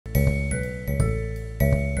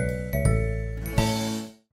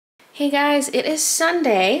Hey guys, it is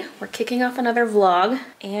Sunday. We're kicking off another vlog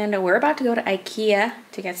and we're about to go to IKEA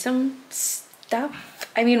to get some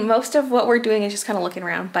stuff. I mean, most of what we're doing is just kind of looking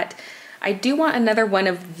around, but I do want another one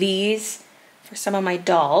of these for some of my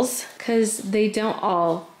dolls because they don't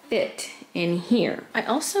all fit in here. I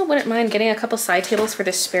also wouldn't mind getting a couple side tables for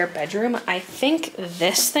this spare bedroom. I think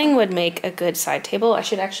this thing would make a good side table. I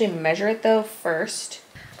should actually measure it though first.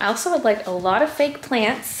 I also would like a lot of fake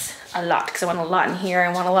plants. A lot, because I want a lot in here.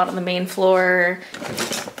 I want a lot on the main floor.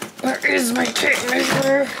 Where is my tape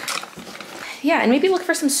measure? Yeah, and maybe look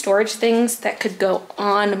for some storage things that could go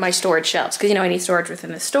on my storage shelves, because you know I need storage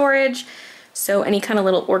within the storage. So any kind of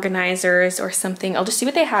little organizers or something, I'll just see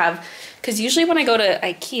what they have. Because usually when I go to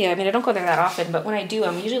IKEA, I mean I don't go there that often, but when I do,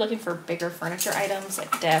 I'm usually looking for bigger furniture items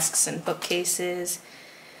like desks and bookcases.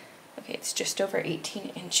 Okay, it's just over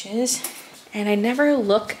 18 inches. And I never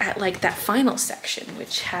look at like that final section,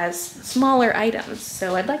 which has smaller items.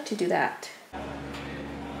 So I'd like to do that.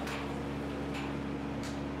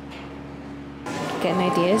 Getting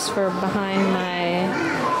ideas for behind my,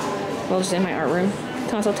 well, just in my art room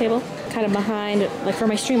console table. Kind of behind, like for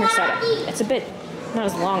my streamer setup. It's a bit, not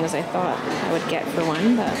as long as I thought I would get for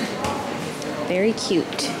one, but very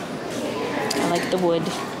cute. I like the wood.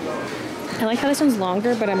 I like how this one's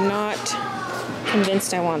longer, but I'm not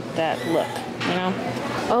convinced I want that look, you know?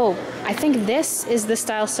 Oh, I think this is the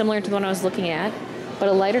style similar to the one I was looking at, but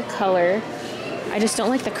a lighter color. I just don't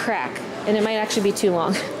like the crack, and it might actually be too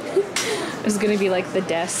long. It's gonna be like the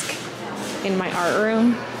desk in my art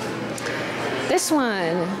room. This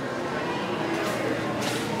one.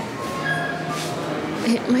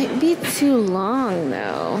 It might be too long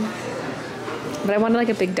though. But I wanted like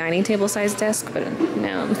a big dining table size desk, but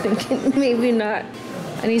now I'm thinking maybe not.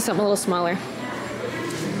 I need something a little smaller.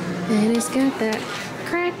 And it's got that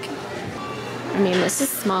crack. I mean, this is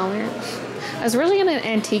smaller. I was really gonna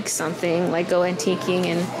antique something, like go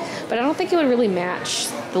antiquing, but I don't think it would really match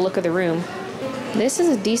the look of the room. This is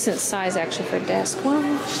a decent size actually for a desk. Well,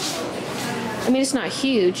 I mean, it's not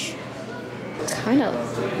huge. Kind of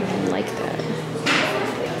like that.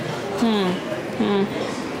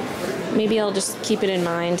 Maybe I'll just keep it in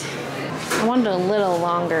mind. I wanted a little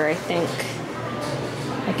longer, I think.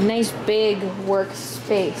 Like a nice big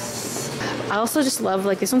workspace. I also just love,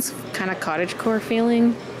 like, this one's kind of cottagecore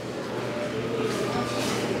feeling.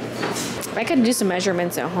 If I could do some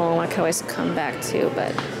measurements at home, I could always come back to,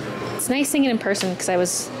 but it's nice seeing it in person because I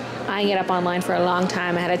was eyeing it up online for a long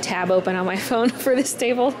time. I had a tab open on my phone for this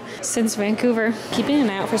table since Vancouver. Keeping an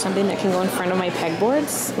eye out for something that can go in front of my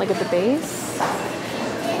pegboards, like at the base.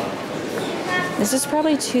 This is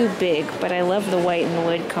probably too big, but I love the white and the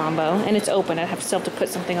wood combo. And it's open. I'd still have to put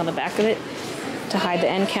something on the back of it to hide the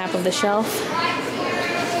end cap of the shelf.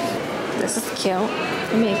 This is cute.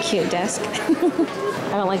 Give me a cute desk.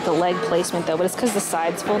 I don't like the leg placement though, but it's because the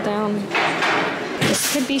sides fold down.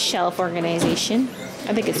 This could be shelf organization.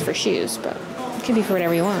 I think it's for shoes, but it could be for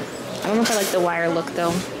whatever you want. I don't know if I like the wire look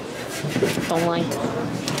though. Don't like.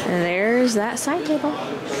 And there's that side table.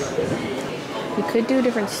 We could do a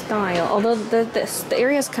different style, although the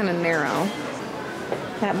area is kind of narrow.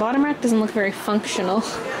 That bottom rack doesn't look very functional.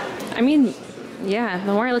 I mean, yeah,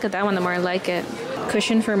 the more I look at that one, the more I like it.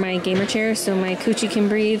 Cushion for my gamer chair so my coochie can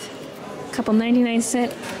breathe. A couple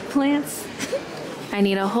 99-cent plants. I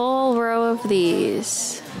need a whole row of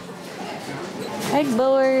these.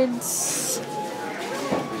 Pegboards.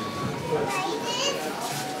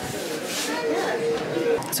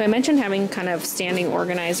 So I mentioned having kind of standing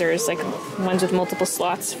organizers, like ones with multiple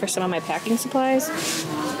slots for some of my packing supplies.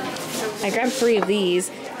 I grabbed 3 of these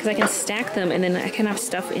because I can stack them and then I can have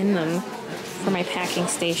stuff in them for my packing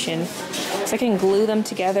station. So I can glue them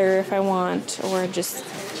together if I want or just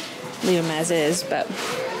leave them as is, but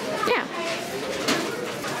yeah.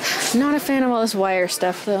 Not a fan of all this wire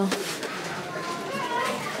stuff though.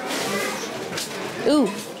 Ooh,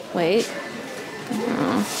 wait.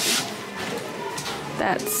 Oh.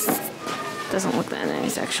 That doesn't look that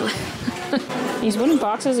nice, actually. These wooden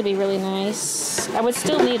boxes would be really nice. I would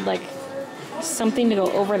still need, like, something to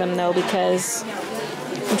go over them, though, because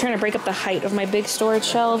I'm trying to break up the height of my big storage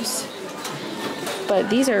shelves. But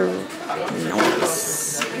these are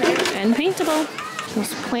nice and paintable.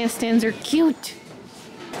 Those plant stands are cute.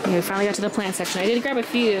 Okay, we finally got to the plant section. I did grab a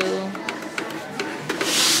few.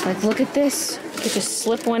 Like, look at this. You could just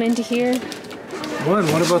slip one into here.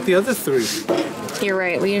 What about the other 3? You're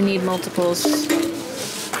right, we need multiples.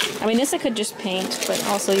 I mean, this I could just paint, but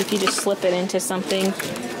also if you just slip it into something,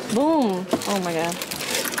 boom! Oh my god.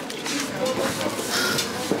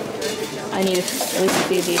 I need at least a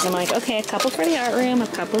few of these. I'm like, okay, a couple for the art room, a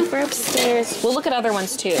couple for upstairs. We'll look at other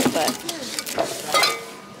ones too, but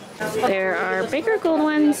There are bigger gold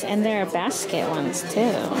ones and there are basket ones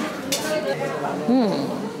too.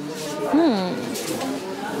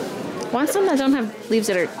 Want some that don't have leaves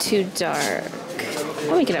that are too dark.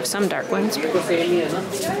 Oh, we could have some dark ones. Fake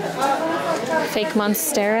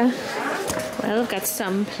Monstera. Well, I've got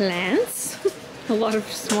some plants. A lot of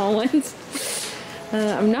small ones.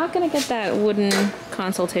 I'm not gonna get that wooden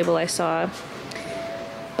console table I saw.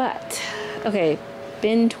 But, okay,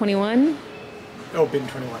 bin 21. Oh, bin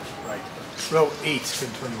 21, right. Row 8, bin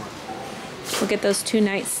 21. We'll get those 2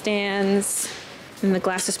 nightstands and the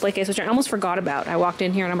glass display case, which I almost forgot about. I walked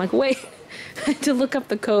in here and I'm like, wait, I had to look up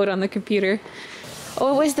the code on the computer.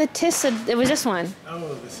 Oh, it was the it was this one.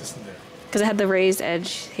 Oh, this isn't there. Because it had the raised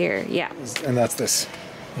edge here, yeah. And that's this.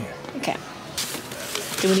 Yeah. Okay.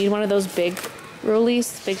 Do we need one of those big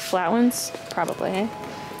rollies, big flat ones? Probably, eh?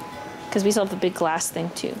 Because we still have the big glass thing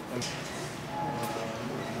too.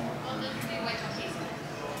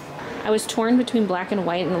 I was torn between black and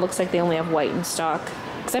white, and it looks like they only have white in stock.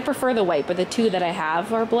 Because I prefer the white, but the 2 that I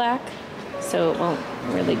have are black, so it won't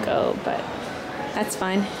really go, but that's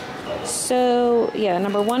fine. So, yeah,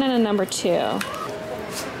 number 1 and a number 2.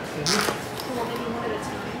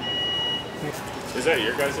 Is that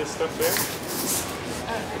your guys' stuff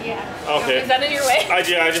there? Yeah. Okay. Is that in your way?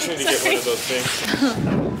 Yeah, I just need to get one of those things.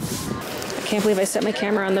 I can't believe I set my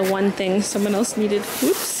camera on the one thing someone else needed.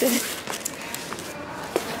 Whoops.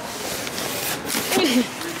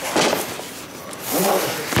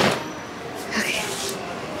 Okay.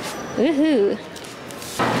 Woohoo.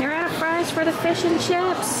 They're out of fries for the fish and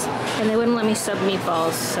chips. And they wouldn't let me sub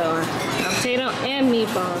meatballs, so potato and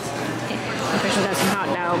meatballs. Okay. I actually got some hot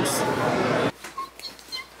dogs.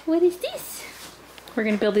 What is this? We're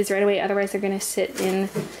gonna build these right away, otherwise they're gonna sit in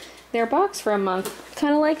their box for a month.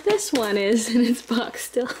 Kind of like this one is in its box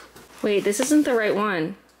still. Wait, this isn't the right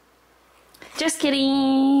one. Just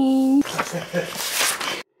kidding.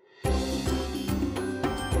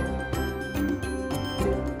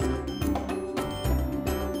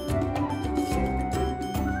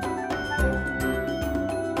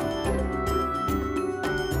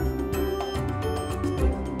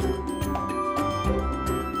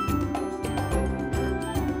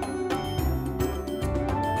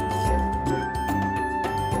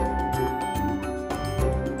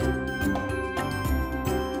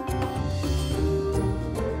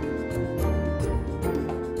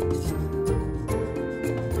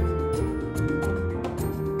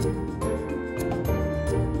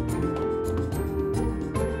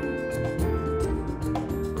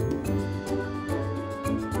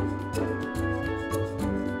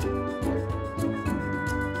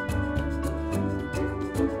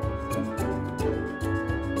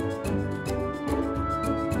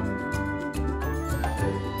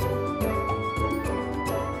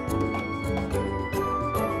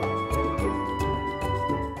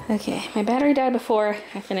 Okay, my battery died before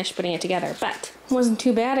I finished putting it together, but it wasn't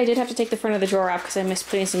too bad. I did have to take the front of the drawer off because I missed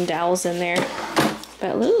putting some dowels in there.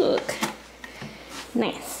 But look,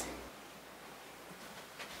 nice.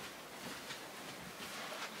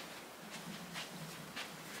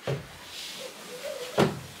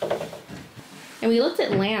 And we looked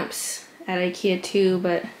at lamps at IKEA too,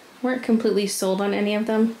 but weren't completely sold on any of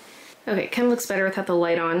them. Okay, it kind of looks better without the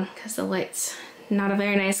light on because the light's not a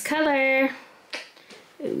very nice color.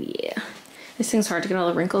 Oh yeah. This thing's hard to get all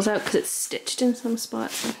the wrinkles out because it's stitched in some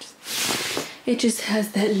spots. It just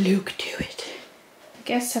has that look to it.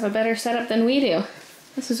 Guests have a better setup than we do.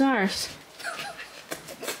 This is ours.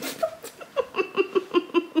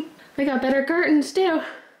 They got better curtains too.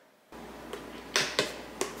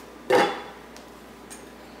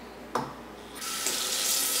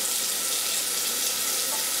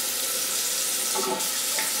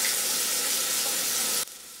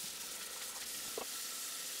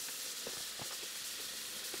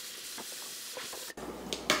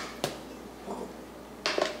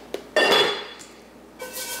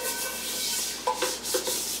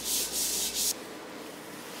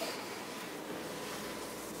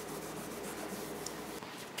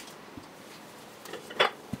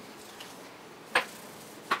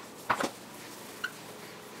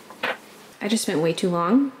 I just spent way too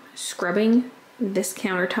long scrubbing this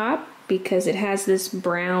countertop because it has this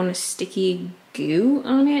brown sticky goo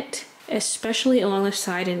on it, especially along the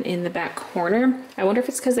side and in the back corner. I wonder if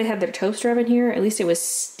it's because they had their toaster oven here. At least it was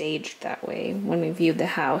staged that way when we viewed the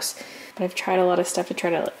house. But I've tried a lot of stuff to try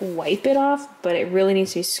to wipe it off, but it really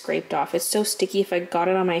needs to be scraped off. It's so sticky, if I got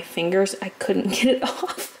it on my fingers, I couldn't get it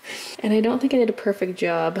off. And I don't think I did a perfect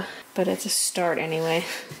job, but it's a start anyway.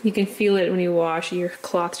 You can feel it when you wash, your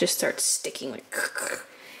cloth just starts sticking like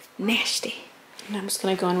nasty. And I'm just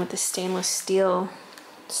gonna go in with the stainless steel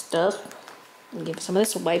stuff. And give some of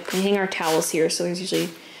this a wipe. We hang our towels here, so there's usually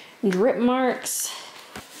drip marks.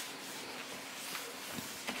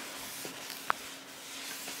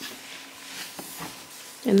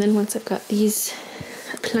 And then once I've got these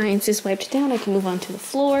appliances wiped down, I can move on to the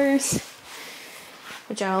floors,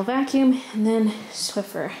 which I'll vacuum and then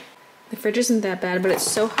Swiffer. The fridge isn't that bad, but it's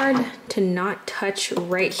so hard to not touch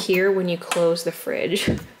right here when you close the fridge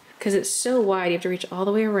because it's so wide. You have to reach all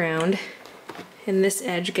the way around, and this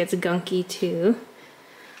edge gets gunky too.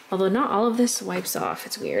 Although not all of this wipes off.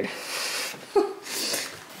 It's weird.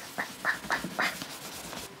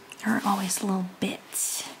 There are always little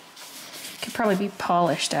bits. Could probably be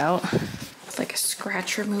polished out. It's like a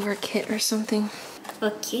scratch remover kit or something.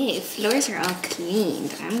 Okay, floors are all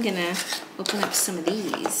cleaned. I'm gonna open up some of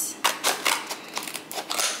these.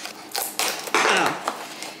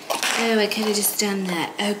 Oh, I could have just done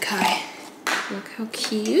that. Okay. Look how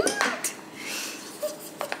cute.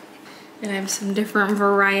 And I have some different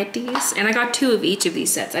varieties. And I got 2 of each of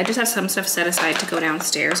these sets. I just have some stuff set aside to go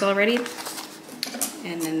downstairs already.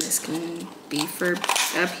 And then this can be for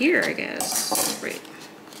up here, I guess. Right.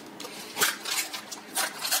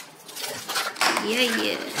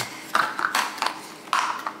 Yeah.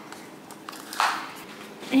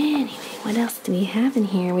 Anyway, what else do we have in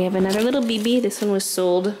here? We have another little BB. This one was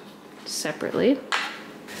sold separately.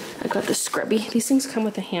 I got the scrubby. These things come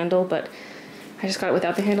with a handle, but I just got it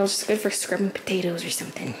without the handle. It's just good for scrubbing potatoes or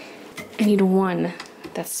something. I need one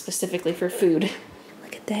that's specifically for food.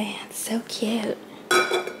 Look at that, it's so cute.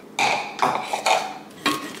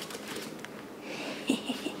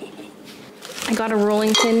 I got a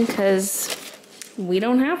rolling pin because we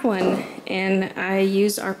don't have one, and I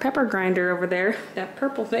use our pepper grinder over there, that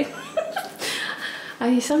purple thing.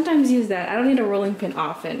 I sometimes use that. I don't need a rolling pin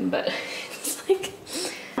often, but it's like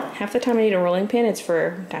half the time I need a rolling pin, it's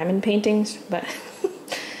for diamond paintings, but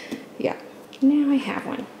yeah, now I have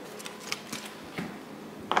one.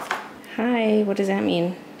 Hi, what does that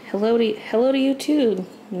mean? Hello to you too,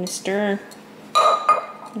 Mr.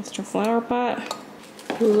 Flower Pot.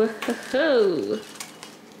 Whoa.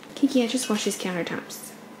 Kiki, I just washed these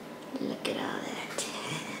countertops. Look at all that.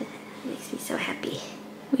 Makes me so happy.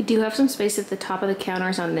 We do have some space at the top of the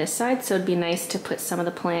counters on this side, so it'd be nice to put some of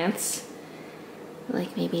the plants.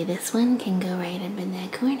 Like maybe this one can go right up in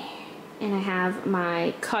that corner. And I have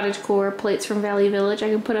my cottagecore plates from Valley Village I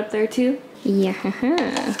can put up there too.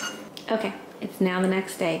 Yeah. Okay, it's now the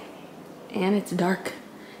next day. And it's dark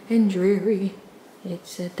and dreary.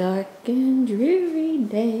 It's a dark and dreary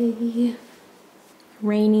day.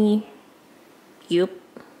 Rainy. Yup.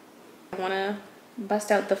 I want to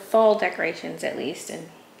bust out the fall decorations at least and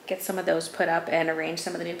get some of those put up and arrange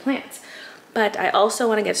some of the new plants. But I also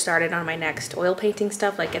want to get started on my next oil painting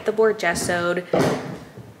stuff, like get the board gessoed,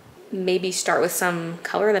 maybe start with some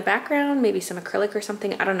color in the background, maybe some acrylic or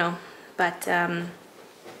something, I don't know. But I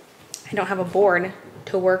don't have a board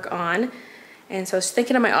to work on. And so I was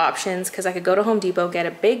thinking of my options because I could go to Home Depot, get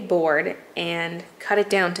a big board and cut it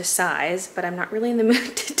down to size, but I'm not really in the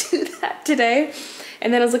mood to do that today.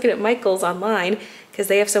 And then I was looking at Michael's online because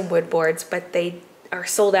they have some wood boards, but they are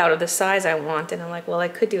sold out of the size I want. And I'm like, well, I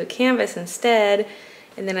could do a canvas instead.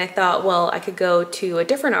 And then I thought, well, I could go to a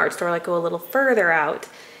different art store, like go a little further out.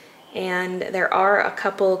 And there are a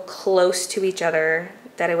couple close to each other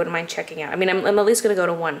that I wouldn't mind checking out. I mean, I'm at least gonna go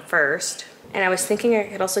to one first. And I was thinking I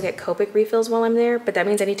could also get Copic refills while I'm there, but that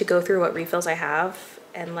means I need to go through what refills I have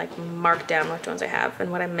and like mark down which ones I have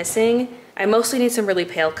and what I'm missing. I mostly need some really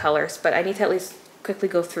pale colors, but I need to at least quickly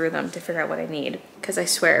go through them to figure out what I need. Because I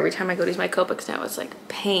swear every time I go to use my Copics now, it's like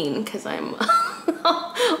pain because I'm,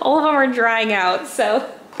 all of them are drying out,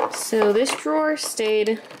 so. So this drawer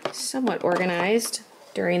stayed somewhat organized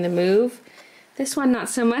during the move. This one, not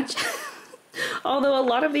so much. Although a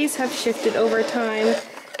lot of these have shifted over time.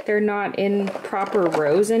 They're not in proper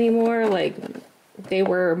rows anymore. Like they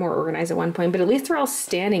were more organized at one point, but at least they're all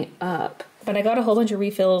standing up. But I got a whole bunch of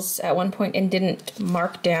refills at one point and didn't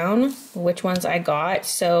mark down which ones I got.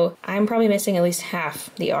 So I'm probably missing at least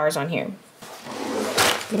half the R's on here.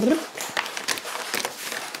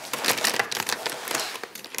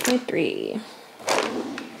 3.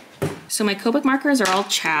 So my Copic markers are all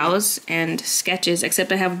chows and sketches,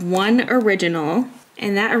 except I have one original.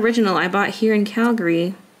 And that original I bought here in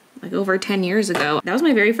Calgary like over 10 years ago. That was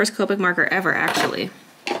my very first Copic marker ever, actually.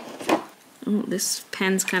 Oh, this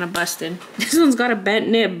pen's kind of busted. This one's got a bent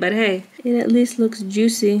nib, but hey, it at least looks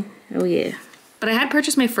juicy. Oh yeah. But I had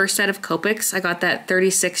purchased my first set of Copics. I got that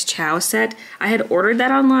 36 chow set. I had ordered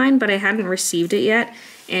that online, but I hadn't received it yet.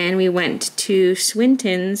 And we went to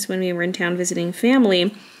Swinton's when we were in town visiting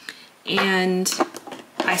family. And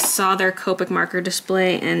I saw their Copic marker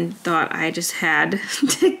display and thought I just had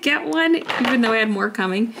to get one, even though I had more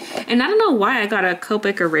coming. And I don't know why I got a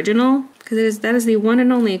Copic original, because that is the one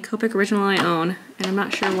and only Copic original I own, and I'm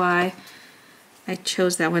not sure why I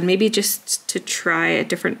chose that one. Maybe just to try a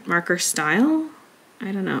different marker style?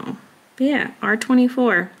 I don't know. But yeah,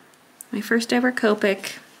 R24. My first ever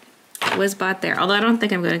Copic was bought there. Although I don't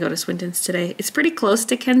think I'm going to go to Swinton's today. It's pretty close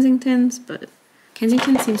to Kensington's, but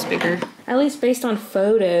Kensington seems bigger. At least based on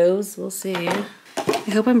photos. We'll see.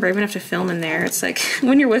 I hope I'm brave enough to film in there. It's like,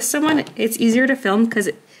 when you're with someone, it's easier to film because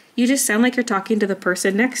you just sound like you're talking to the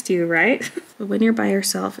person next to you, right? But when you're by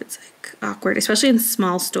yourself, it's like awkward, especially in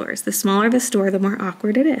small stores. The smaller the store, the more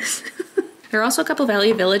awkward it is. There are also a couple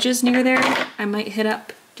Value Villages near there I might hit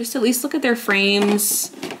up. Just at least look at their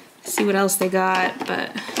frames, see what else they got,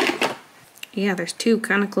 but yeah, there's two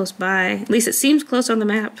kind of close by. At least it seems close on the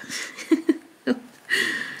map.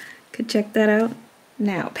 Could check that out.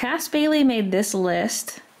 Now, past Baylee made this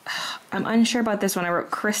list. I'm unsure about this one. I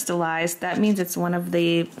wrote crystallized. That means it's one of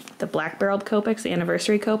the black barreled Copics, the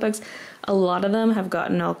anniversary Copics. A lot of them have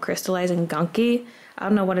gotten all crystallized and gunky. I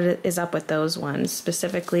don't know what it is up with those ones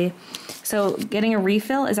specifically. So getting a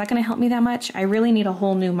refill, is that going to help me that much? I really need a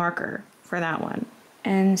whole new marker for that one.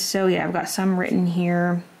 And so yeah, I've got some written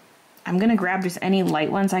here. I'm going to grab just any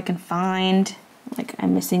light ones I can find. Like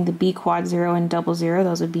I'm missing the B quad 0 and 00.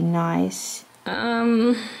 Those would be nice.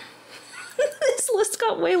 This list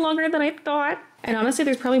got way longer than I thought. And honestly,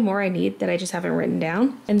 there's probably more I need that I just haven't written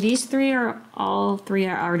down. And these all three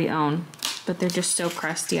I already own, but they're just so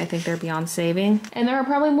crusty. I think they're beyond saving. And there are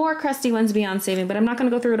probably more crusty ones beyond saving, but I'm not gonna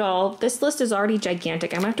go through it all. This list is already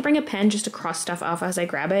gigantic. I'm gonna have to bring a pen just to cross stuff off as I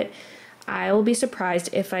grab it. I will be surprised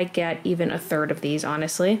if I get even a third of these,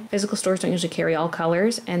 honestly. Physical stores don't usually carry all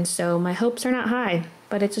colors, and so my hopes are not high,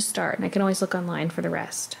 but it's a start, and I can always look online for the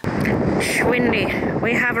rest. Schwindy,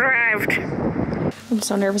 we have arrived. I'm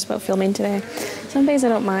so nervous about filming today. Some days I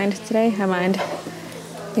don't mind. Today, I mind.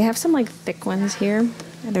 They have some like thick ones here,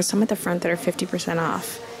 and there's some at the front that are 50%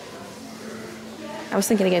 off. I was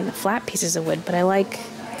thinking of getting the flat pieces of wood, but I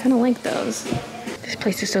kind of like those. This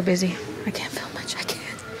place is so busy. I can't film much. I can't.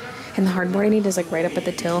 And the hardboard I need is like right up at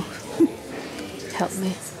the till. Help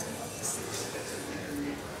me.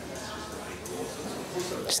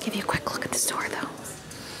 Just give you a quick look at the store though.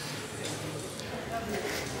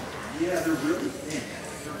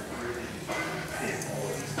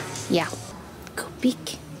 Yeah. Go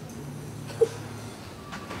peek.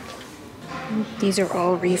 These are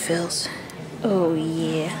all refills. Oh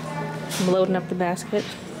yeah. I'm loading up the basket.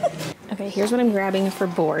 Okay, here's what I'm grabbing for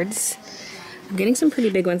boards. I'm getting some pretty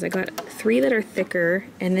big ones. I got 3 that are thicker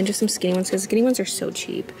and then just some skinny ones because skinny ones are so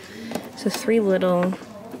cheap. So 3 little,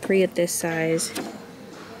 3 at this size.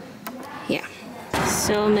 Yeah.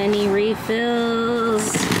 So many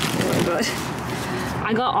refills. Oh god.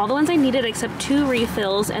 I got all the ones I needed except 2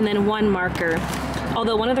 refills and then 1 marker.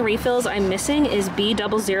 Although one of the refills I'm missing is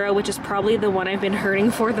B00, which is probably the one I've been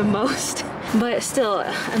hurting for the most. But still,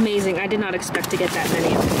 amazing. I did not expect to get that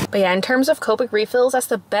many. But yeah, in terms of Copic refills, that's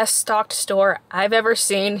the best stocked store I've ever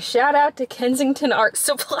seen. Shout out to Kensington Art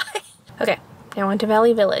Supply. Okay, now on to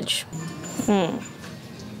Valley Village. You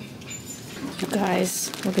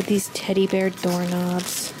guys, look at these teddy bear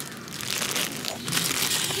doorknobs.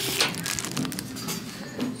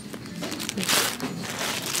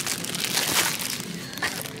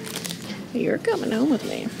 You're coming home with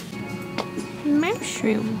me.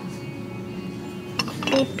 Mushroom.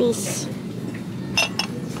 Opals.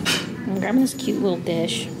 I'm grabbing this cute little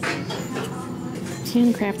dish.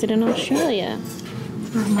 Handcrafted in Australia.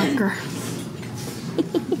 Or a marker.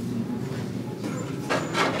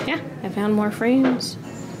 Yeah, I found more frames.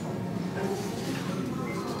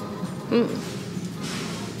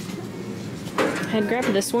 I had grabbed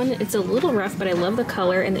this one. It's a little rough, but I love the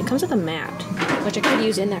color, and it comes with a mat, which I could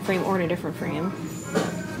use in that frame or in a different frame.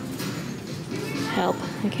 Help.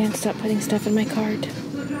 I can't stop putting stuff in my cart.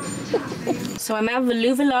 So I'm at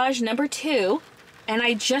Value Village number 2, and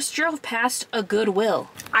I just drove past a Goodwill.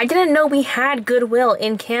 I didn't know we had Goodwill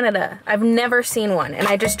in Canada. I've never seen one, and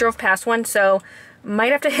I just drove past one, so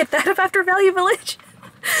might have to hit that up after Value Village.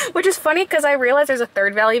 Which is funny because I realized there's a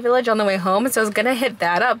 3rd Value Village on the way home, so I was gonna hit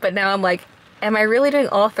that up, but now I'm like, am I really doing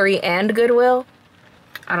all 3 and Goodwill?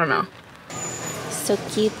 I don't know. So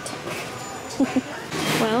cute.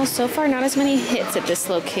 Well, so far not as many hits at this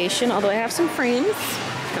location, although I have some frames.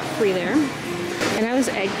 Got 3 there. And I have this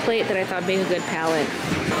egg plate that I thought would be a good palette.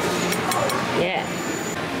 Yeah.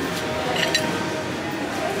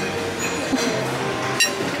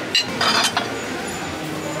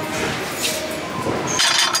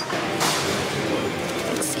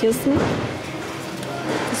 Excuse me?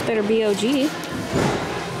 This better be OG.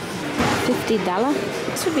 $50.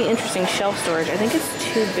 This would be interesting shelf storage. I think it's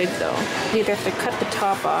too big though. You either have to cut the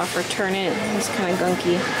top off or turn it. It's kind of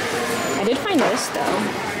gunky. I did find this though,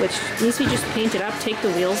 which needs to be just painted up, take the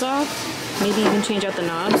wheels off, maybe even change out the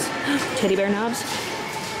knobs. Teddy bear knobs.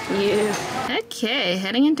 Yeah. Okay,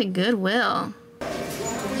 heading into Goodwill.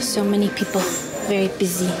 So many people, very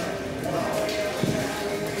busy.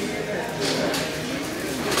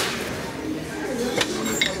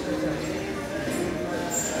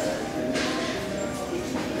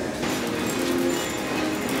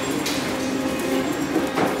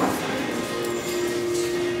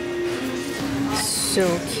 So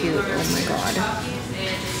cute, oh my god.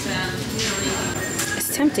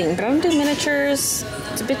 It's tempting, but I don't do miniatures.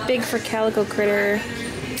 It's a bit big for Calico Critter.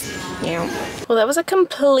 Yeah. Well, that was a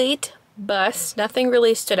complete bust. Nothing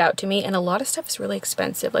really stood out to me, and a lot of stuff is really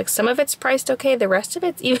expensive. Like, some of it's priced okay, the rest of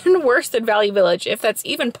it's even worse than Value Village, if that's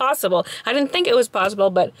even possible. I didn't think it was possible,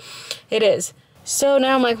 but it is. So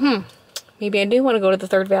now I'm like, maybe I do want to go to the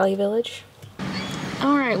third Value Village.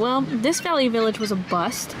 Alright, well, this Value Village was a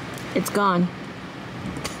bust. It's gone.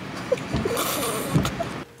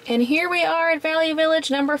 And here we are at Value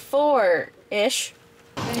Village number 4-ish.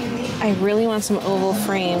 I really want some oval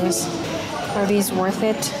frames. Are these worth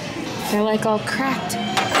it? They're like all cracked.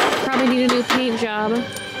 Probably need a new paint job.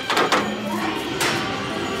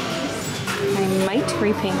 I might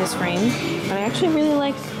repaint this frame, but I actually really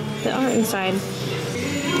like the art inside.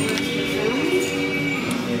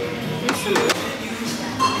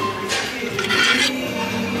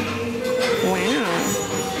 Wow.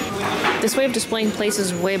 This way of displaying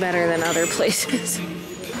places is way better than other places.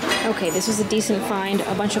 Okay, this was a decent find,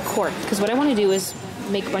 a bunch of cork, because what I want to do is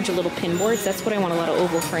make a bunch of little pin boards. That's what I want a lot of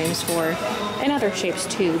oval frames for, and other shapes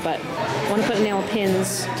too, but I want to put nail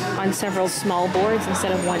pins on several small boards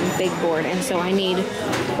instead of one big board, and so I need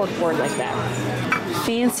a cork board like that.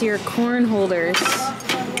 Fancier corn holders.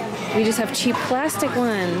 We just have cheap plastic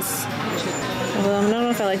ones. Although I don't know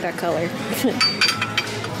if I like that color.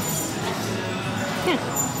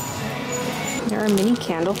 Yeah. There are mini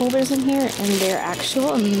candle holders in here, and they're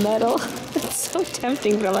actual metal. It's so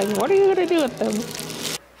tempting, but I'm like, what are you gonna do with them?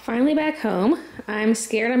 Finally back home. I'm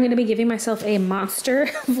scared I'm gonna be giving myself a monster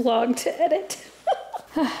vlog to edit.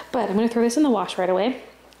 But I'm gonna throw this in the wash right away,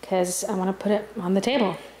 because I wanna put it on the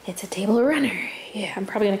table. It's a table runner. Yeah, I'm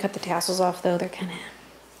probably gonna cut the tassels off though. They're kinda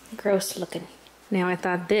gross looking. Now I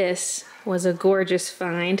thought this was a gorgeous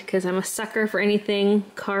find, because I'm a sucker for anything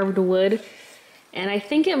carved wood. And I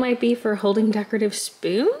think it might be for holding decorative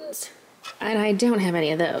spoons. And I don't have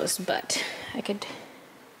any of those, but I could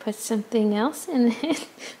put something else in it.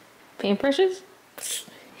 Paintbrushes?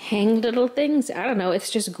 Hang little things? I don't know, it's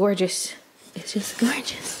just gorgeous. It's just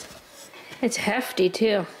gorgeous. It's hefty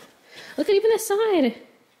too. Look at even the side.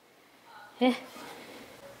 Eh.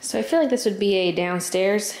 So I feel like this would be a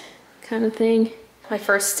downstairs kind of thing. My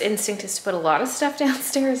first instinct is to put a lot of stuff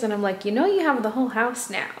downstairs, and I'm like, you know, you have the whole house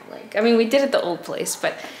now. Like, I mean, we did at the old place,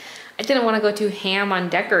 but I didn't want to go too ham on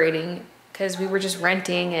decorating because we were just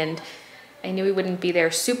renting, and I knew we wouldn't be there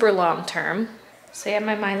super long term. So yeah,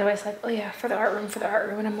 my mind's always like, oh yeah, for the art room,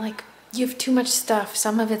 and I'm like, you have too much stuff.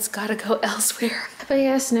 Some of it's gotta go elsewhere. But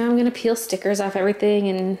yes, now I'm gonna peel stickers off everything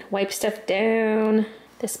and wipe stuff down.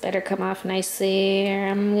 This better come off nicely, or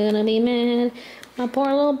I'm gonna be mad. My poor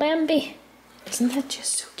little Bambi. Isn't that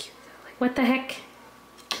just so cute though? Like, what the heck?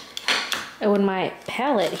 Oh, and my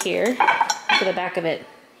palette here, look at the back of it.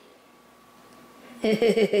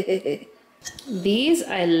 These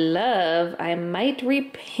I love. I might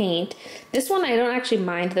repaint. This one I don't actually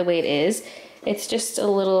mind the way it is. It's just a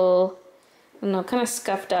little, I don't know, kind of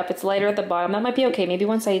scuffed up. It's lighter at the bottom. That might be okay, maybe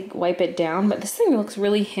once I wipe it down, but this thing looks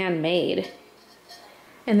really handmade.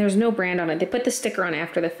 And there's no brand on it. They put the sticker on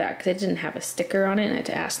after the fact because it didn't have a sticker on it, and I had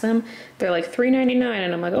to ask them. They're like $3.99,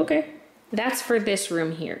 and I'm like, okay. That's for this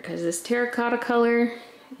room here, because this terracotta color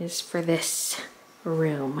is for this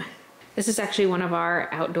room. This is actually one of our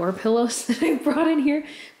outdoor pillows that I brought in here.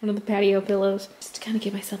 One of the patio pillows. Just to kind of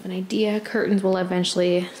give myself an idea. Curtains will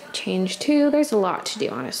eventually change too. There's a lot to do,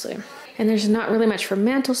 honestly. And there's not really much for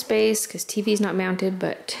mantle space because TV's not mounted,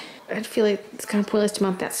 but I feel like it's kind of pointless to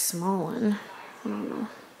mount that small one. I don't know.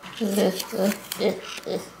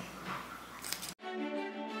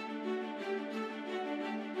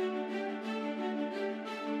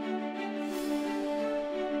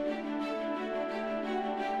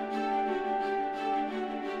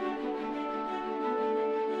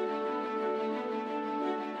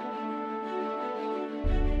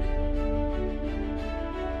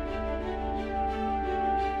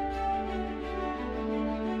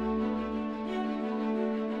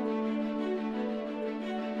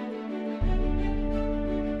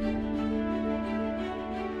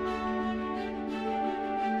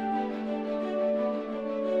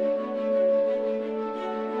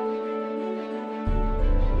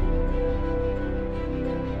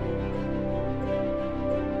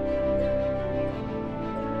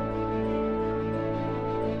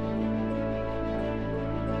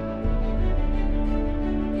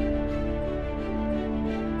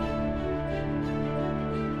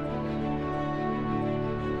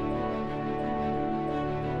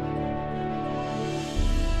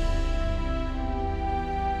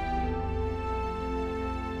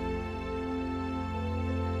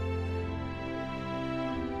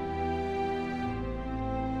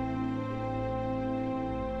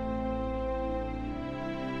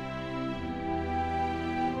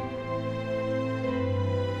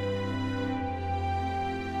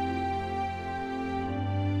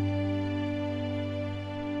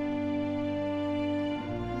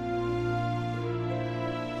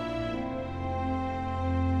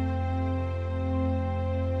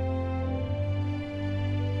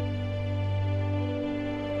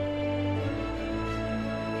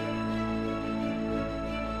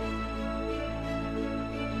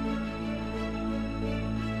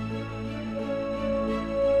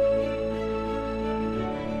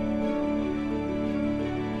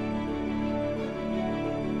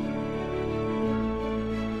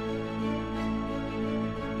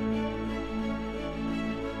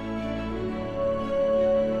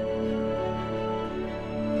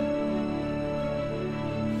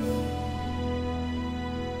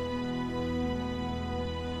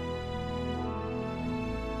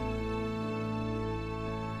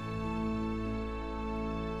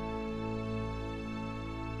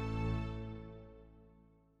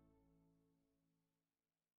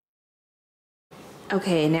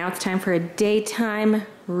 Okay, now it's time for a daytime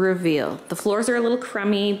reveal. The floors are a little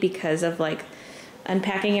crummy because of like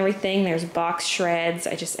unpacking everything. There's box shreds.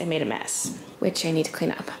 I made a mess, which I need to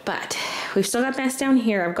clean up. But we've still got mess down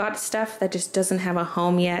here. I've got stuff that just doesn't have a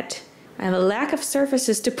home yet. I have a lack of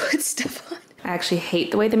surfaces to put stuff on. I actually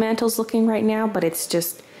hate the way the mantle's looking right now, but it's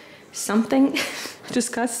just something.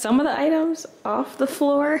 Just got some of the items off the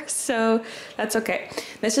floor, so that's okay.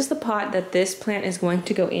 This is the pot that this plant is going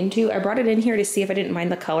to go into. I brought it in here to see if I didn't mind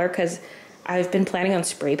the color because I've been planning on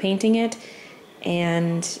spray painting it,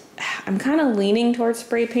 and I'm kind of leaning towards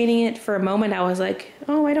spray painting it. For a moment I was like,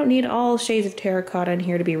 oh, I don't need all shades of terracotta in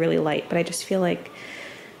here to be really light, but I just feel like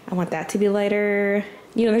I want that to be lighter.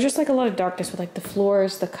 You know, there's just like a lot of darkness with like the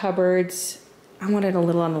floors, the cupboards. I want it a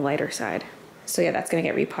little on the lighter side. So yeah, that's gonna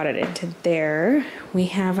get repotted into there. We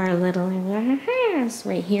have our little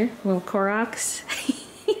right here, little Koroks.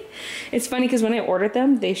 It's funny because when I ordered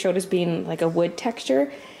them, they showed us being like a wood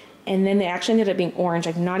texture, and then they actually ended up being orange,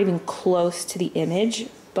 like not even close to the image,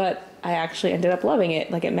 but I actually ended up loving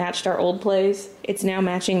it. Like it matched our old place. It's now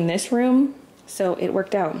matching this room, so it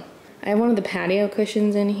worked out. I have one of the patio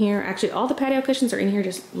cushions in here. Actually, all the patio cushions are in here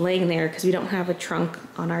just laying there because we don't have a trunk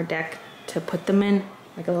on our deck to put them in,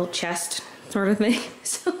 like a little chest sort of thing.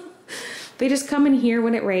 So they just come in here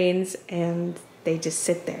when it rains and they just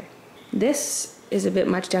sit there. This is a bit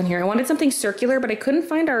much down here. I wanted something circular, but I couldn't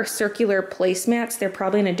find our circular placemats. They're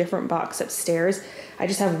probably in a different box upstairs. I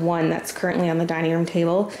just have one that's currently on the dining room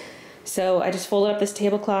table. So I just folded up this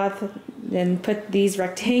tablecloth and put these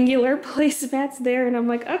rectangular placemats there, and I'm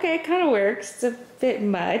like, okay, it kind of works. It's a bit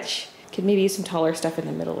much. Could maybe use some taller stuff in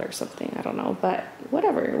the middle or something, I don't know, but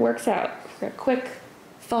whatever, it works out. For a quick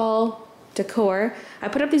fall decor. I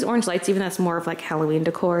put up these orange lights, even though that's more of like Halloween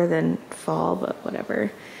decor than fall, but whatever.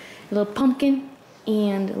 A little pumpkin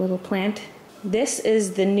and a little plant. This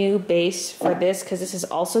is the new base for this because this is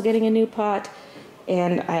also getting a new pot,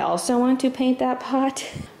 and I also want to paint that pot.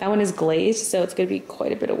 That one is glazed, so it's gonna be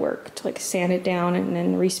quite a bit of work to like sand it down and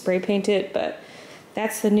then respray paint it, but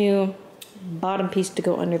that's the new bottom piece to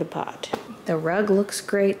go under the pot. The rug looks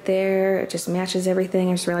great there. It just matches everything.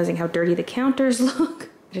 I'm just realizing how dirty the counters look.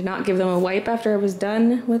 I did not give them a wipe after I was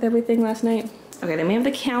done with everything last night. Okay, then we have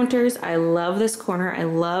the counters. I love this corner. I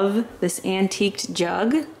love this antiqued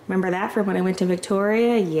jug. Remember that from when I went to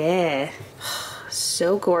Victoria? Yeah.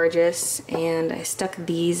 So gorgeous. And I stuck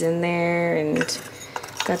these in there and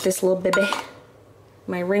got this little baby.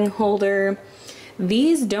 My ring holder.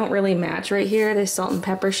 These don't really match right here, this salt and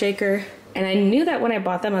pepper shaker. And I knew that when I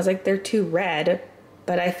bought them, I was like, they're too red.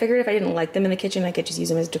 But I figured if I didn't like them in the kitchen, I could just use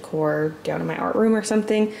them as decor down in my art room or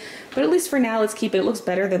something. But at least for now, let's keep it. It looks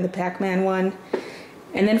better than the Pac-Man one.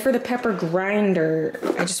 And then for the pepper grinder,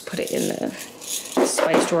 I just put it in the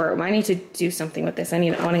spice drawer. I need to do something with this. I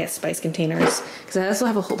want to get spice containers because I also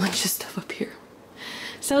have a whole bunch of stuff up here.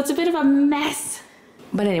 So it's a bit of a mess.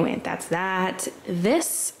 But anyway, that's that.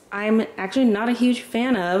 This, I'm actually not a huge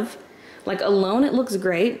fan of. Like alone, it looks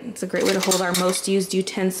great. It's a great way to hold our most used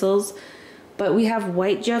utensils. But we have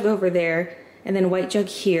white jug over there and then white jug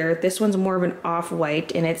here. This one's more of an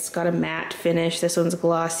off-white and it's got a matte finish. This one's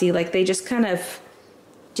glossy. Like they just kind of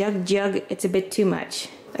jug, it's a bit too much.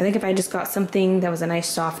 I think if I just got something that was a nice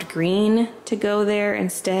soft green to go there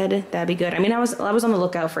instead, that'd be good. I mean, I was on the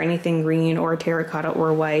lookout for anything green or terracotta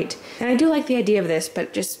or white. And I do like the idea of this,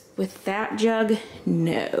 but just with that jug,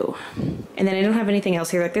 no. And then I don't have anything else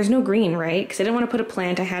here. Like there's no green, right? Because I didn't want to put a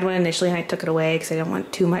plant. I had one initially and I took it away because I didn't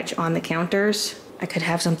want too much on the counters. I could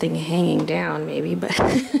have something hanging down maybe, but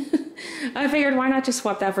I figured why not just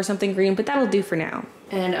swap that for something green, but that'll do for now.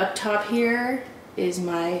 And up top here is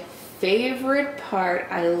my favorite part.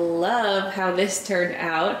 I love how this turned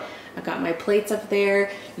out. I've got my plates up there.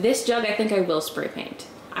 This jug I think I will spray paint.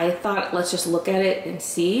 I thought let's just look at it and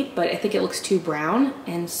see, but I think it looks too brown,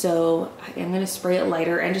 and so I'm gonna spray it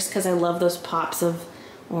lighter, and just because I love those pops of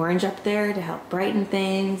orange up there to help brighten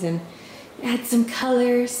things and add some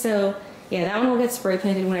color. So yeah, that one will get spray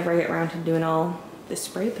painted whenever I get around to doing all this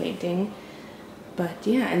spray painting. But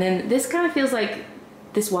yeah, and then this kind of feels like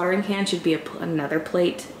this watering can should be another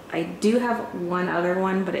plate. I do have one other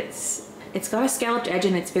one, but it's got a scalloped edge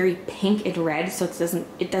and it's very pink and red, so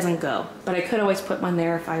it doesn't go. But I could always put one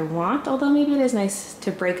there if I want, although maybe it is nice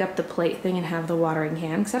to break up the plate thing and have the watering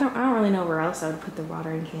can, because I don't really know where else I would put the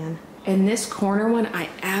watering can. And this corner one I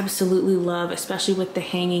absolutely love, especially with the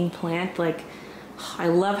hanging plant. Like, I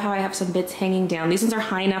love how I have some bits hanging down. These ones are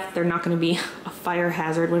high enough they're not going to be a fire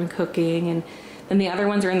hazard when cooking, and then the other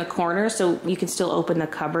ones are in the corner, so you can still open the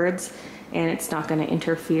cupboards and it's not going to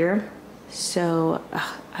interfere. So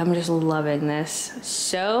I'm just loving this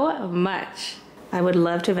so much. I would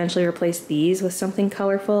love to eventually replace these with something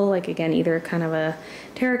colorful, like again, either kind of a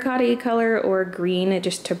terracotta color or green,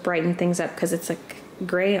 just to brighten things up, because it's like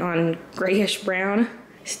gray on grayish brown.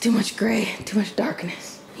 It's too much gray, too much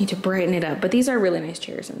darkness. Need to brighten it up, but these are really nice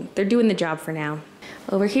chairs and they're doing the job for now.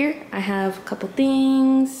 Over here, I have a couple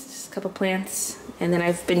things, just a couple plants, and then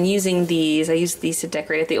I've been using these. I used these to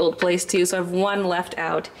decorate at the old place too, so I have one left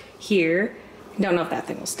out here. Don't know if that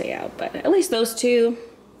thing will stay out, but at least those two.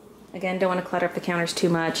 Again, don't want to clutter up the counters too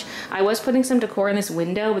much. I was putting some decor in this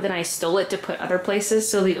window, but then I stole it to put other places,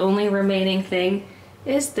 so the only remaining thing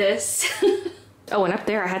is this. Oh, and up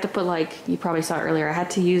there I had to put, like, you probably saw earlier, I had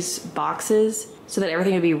to use boxes so that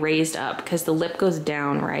everything would be raised up because the lip goes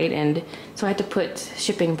down, right? And so I had to put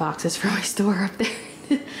shipping boxes for my store up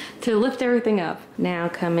there to lift everything up. Now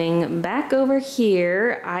coming back over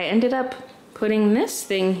here, I ended up putting this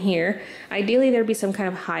thing here. Ideally there'd be some kind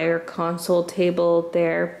of higher console table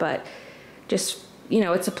there, but just, you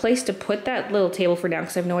know, it's a place to put that little table for now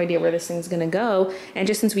because I have no idea where this thing's gonna go. And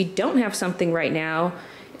just since we don't have something right now,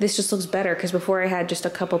 this just looks better because before I had just a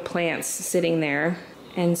couple plants sitting there.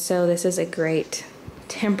 And so this is a great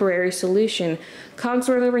temporary solution.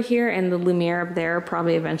 Cogsworth over here and the Lumiere up there are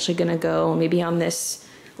probably eventually gonna go maybe on this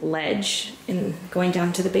ledge and going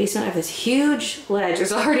down to the basement. I have this huge ledge.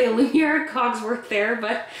 There's already a Lumiere Cogsworth there,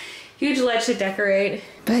 but huge ledge to decorate.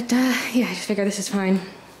 But yeah, I just figured this is fine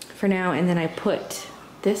for now. And then I put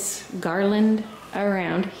this garland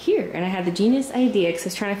around here. And I had the genius idea because I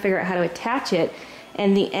was trying to figure out how to attach it.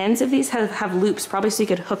 And the ends of these have loops, probably so you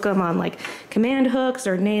could hook them on like command hooks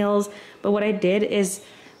or nails. But what I did is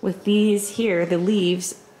with these here, the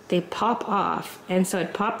leaves, they pop off. And so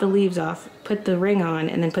I'd pop the leaves off, put the ring on,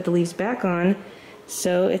 and then put the leaves back on.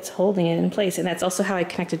 So it's holding it in place. And that's also how I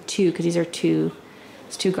connected two, because these are two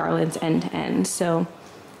garlands end to end. So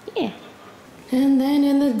yeah. And then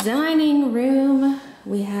in the dining room,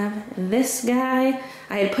 we have this guy.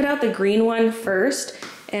 I had put out the green one first,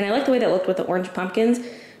 and I like the way that looked with the orange pumpkins.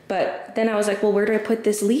 But then I was like, well, where do I put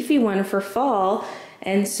this leafy one for fall?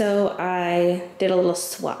 And so I did a little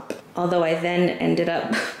swap. Although I then ended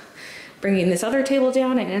up bringing this other table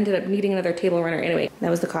down and ended up needing another table runner anyway. That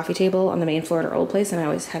was the coffee table on the main floor at our old place, and I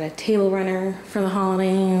always had a table runner for the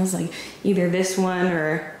holidays, like either this one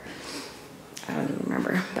or I don't even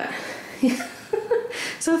remember, but yeah.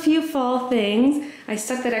 So a few fall things. I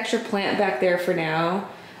stuck that extra plant back there for now.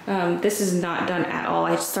 This is not done at all.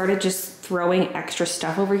 I started just throwing extra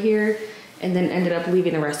stuff over here and then ended up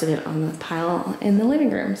leaving the rest of it on the pile in the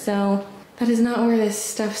living room. So that is not where this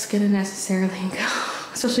stuff's gonna necessarily go.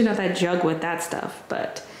 Especially not that jug with that stuff,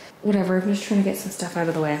 but whatever. I'm just trying to get some stuff out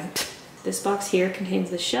of the way. This box here contains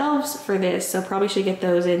the shelves for this, so probably should get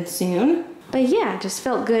those in soon. But yeah, just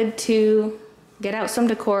felt good to get out some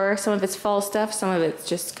decor. Some of it's fall stuff, some of it's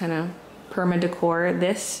just kind of perma decor.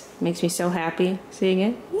 This makes me so happy seeing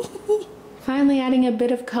it. Finally adding a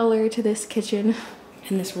bit of color to this kitchen.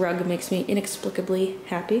 And this rug makes me inexplicably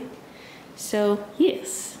happy. So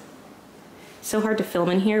yes. So hard to film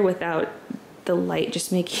in here without the light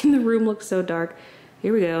just making the room look so dark.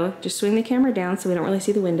 Here we go. Just swing the camera down so we don't really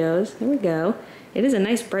see the windows. There we go. It is a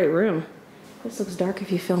nice bright room. This looks dark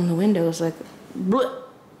if you film the windows, like bleh.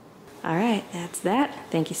 All right, that's that.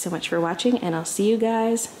 Thank you so much for watching, and I'll see you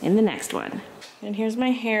guys in the next one. And here's my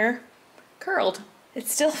hair curled.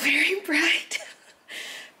 It's still very bright.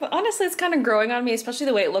 But honestly, it's kind of growing on me, especially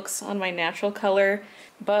the way it looks on my natural color.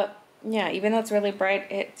 But yeah, even though it's really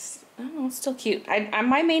bright, it's, I don't know, it's still cute.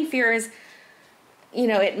 My main fear is,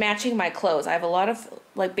 it matching my clothes. I have a lot of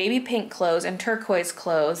like baby pink clothes and turquoise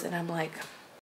clothes, and I'm like,